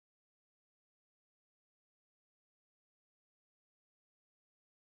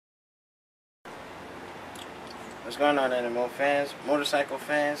What's going on, nMo fans, motorcycle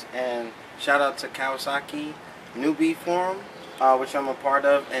fans, and shout out to Kawasaki newbie forum, which I'm a part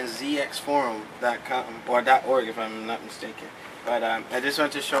of, and zx6.com or .org if I'm not mistaken. But I just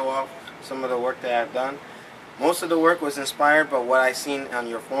want to show off some of the work that I've done. Most of the work was inspired by what I've seen on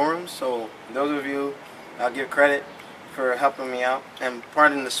your forums, so those of you, I'll give credit for helping me out. And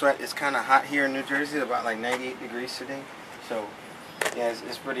pardon the sweat, it's kind of hot here in New Jersey, about like 98 degrees today, so yeah,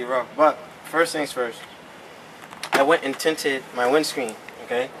 it's pretty rough. But first things first, I went and tinted my windscreen,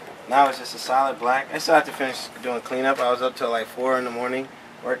 okay? Now it's just a solid black. I still have to finish doing cleanup. I was up till like 4 in the morning,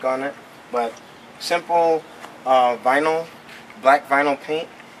 work on it. But simple vinyl, black vinyl paint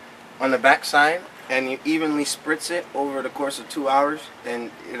on the back side, and you evenly spritz it over the course of 2 hours, then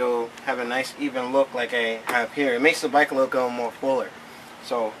it'll have a nice even look like I have here. It makes the bike look a little more fuller.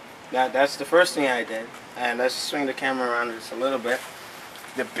 So that's the first thing I did. And let's swing the camera around just a little bit.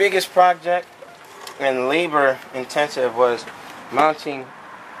 The biggest project and labor intensive was mounting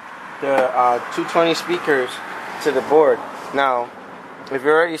the 220 speakers to the board. Now, if you've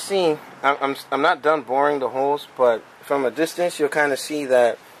already seen, I'm not done boring the holes, but from a distance you'll kind of see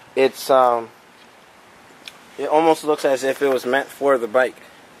that it's it almost looks as if it was meant for the bike.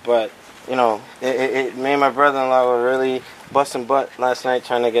 But you know, me and my brother-in-law were really busting butt last night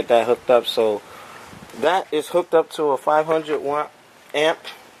trying to get that hooked up. So that is hooked up to a 500 watt amp,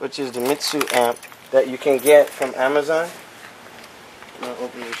 which is the Mitzu amp that you can get from Amazon. I'm gonna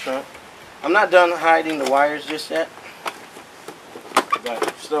open the trunk. I'm not done hiding the wires just yet,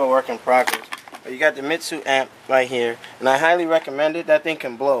 but still a work in progress. But you got the Mitzu amp right here, and I highly recommend it. That thing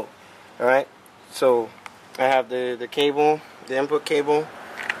can blow. Alright, so I have the cable, the input cable,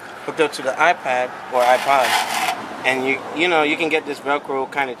 hooked up to the iPad or iPod, and you know you can get this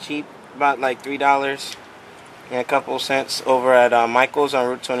Velcro kind of cheap, about like $3 and a couple cents over at Michael's on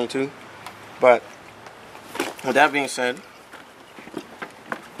Route 22. But with that being said,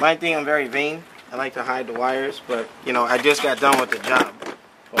 my thing, I'm very vain. I like to hide the wires, but you know, I just got done with the job.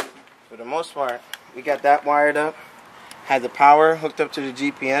 But for the most part, we got that wired up. Had the power hooked up to the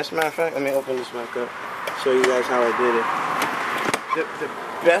GPS. Matter of fact, let me open this back up, show you guys how I did it. The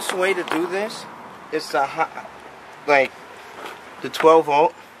best way to do this is to like the 12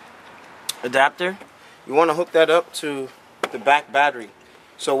 volt adapter. You want to hook that up to the back battery.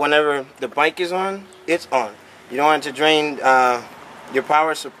 So whenever the bike is on, it's on. You don't want it to drain your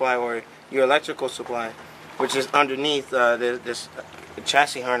power supply or your electrical supply, which is underneath this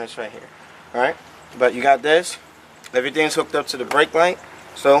chassis harness right here. Alright? But you got this. Everything's hooked up to the brake light.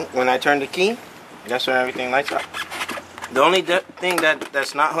 So when I turn the key, that's when everything lights up. The only thing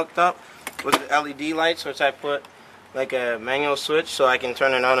that's not hooked up was the LED lights, which I put like a manual switch so I can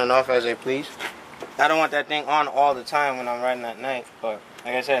turn it on and off as I please. I don't want that thing on all the time when I'm riding at night, but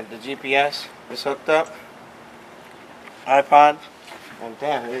like I said, the GPS is hooked up, iPod, and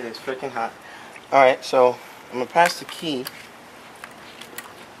damn, it is freaking hot. Alright, so I'm going to pass the key,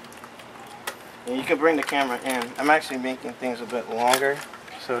 and you can bring the camera in. I'm actually making things a bit longer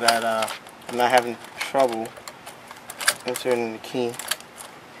so that I'm not having trouble inserting the key.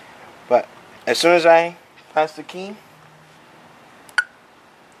 But as soon as I pass the key,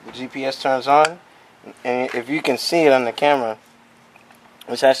 the GPS turns on, and if you can see it on the camera,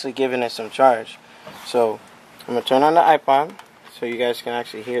 it's actually giving it some charge. So I'm going to turn on the iPod so you guys can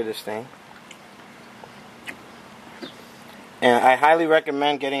actually hear this thing. And I highly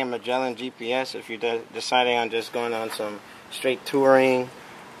recommend getting a Magellan GPS if you're deciding on just going on some straight touring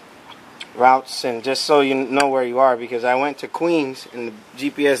routes, and just so you know where you are, because I went to Queens and the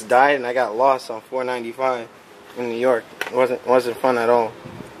GPS died and I got lost on 495 in New York. It wasn't fun at all.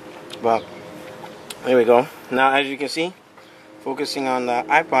 But there we go. Now as you can see, focusing on the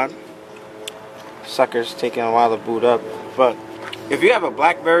iPod, sucker's taking a while to boot up. But if you have a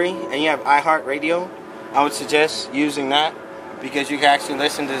BlackBerry and you have iHeartRadio, I would suggest using that, because you can actually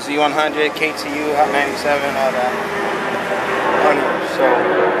listen to Z100, KTU, Hot 97, all that. So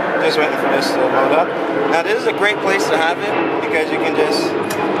just waiting for this to load up. Now this is a great place to have it, because you can just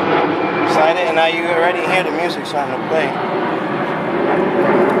slide it, and now you already hear the music starting to play.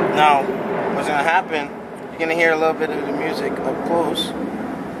 Now what's going to happen, you're going to hear a little bit of the music up close.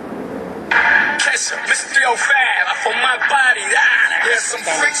 Mr. 305, for my body, there's some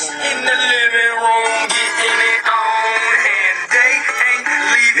freaks in the living room getting it on, and they ain't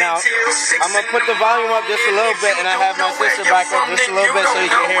leaving now, till 6. I'm going to put the volume up just a little bit, and I have my sister back up just a little bit so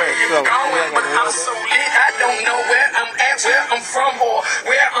you can hear it. So, but I'm so lit, I don't know where I'm at, where I'm from, or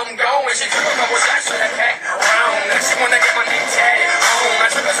where I'm going. She took a couple shots to the cat around. She wanna get my name tatted on. I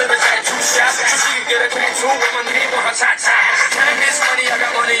took her to the tattoo shop so she could get a tattoo with my name on her tie. Time is money, I got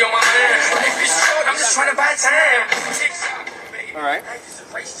money on my mind. Life is short, I'm just trying to buy time.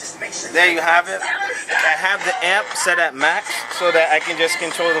 there you have it. I have the amp set at max so that I can just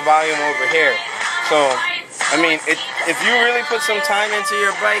control the volume over here. So, I mean, if you really put some time into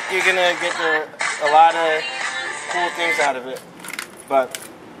your bike, you're gonna get a lot of cool things out of it. But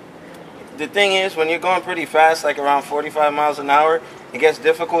the thing is, when you're going pretty fast, like around 45 miles an hour, it gets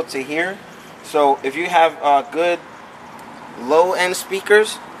difficult to hear. So if you have good low-end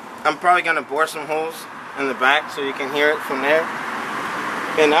speakers, I'm probably gonna bore some holes in the back so you can hear it from there.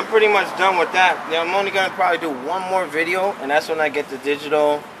 And I'm pretty much done with that. Now, I'm only gonna probably do one more video, and that's when I get the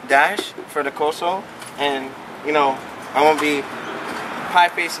digital dash for the Koso. And you know, I won't be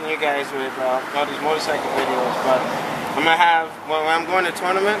pie-facing you guys with all these motorcycle videos, but I'm gonna have, when I'm going to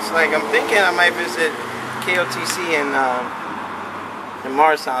tournaments, like I'm thinking I might visit KOTC in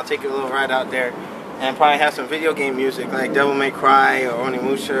Morristown. I'll take a little ride out there and probably have some video game music like Devil May Cry or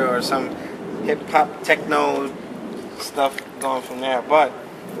Onimusha or some hip-hop techno stuff going from there. But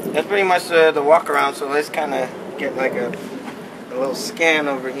that's pretty much the walk around, so let's kind of get like a little scan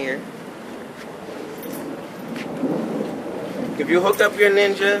over here. If you hook up your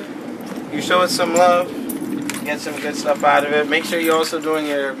Ninja, you show it some love, get some good stuff out of it. Make sure you're also doing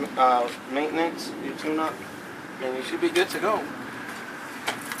your maintenance, your tune-up, and you should be good to go.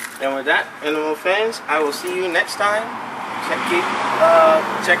 And with that, nMo fans, I will see you next time.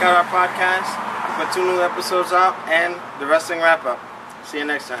 Check out our podcast. Put 2 new episodes out and the wrestling wrap-up. See you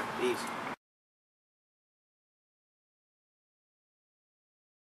next time. Peace.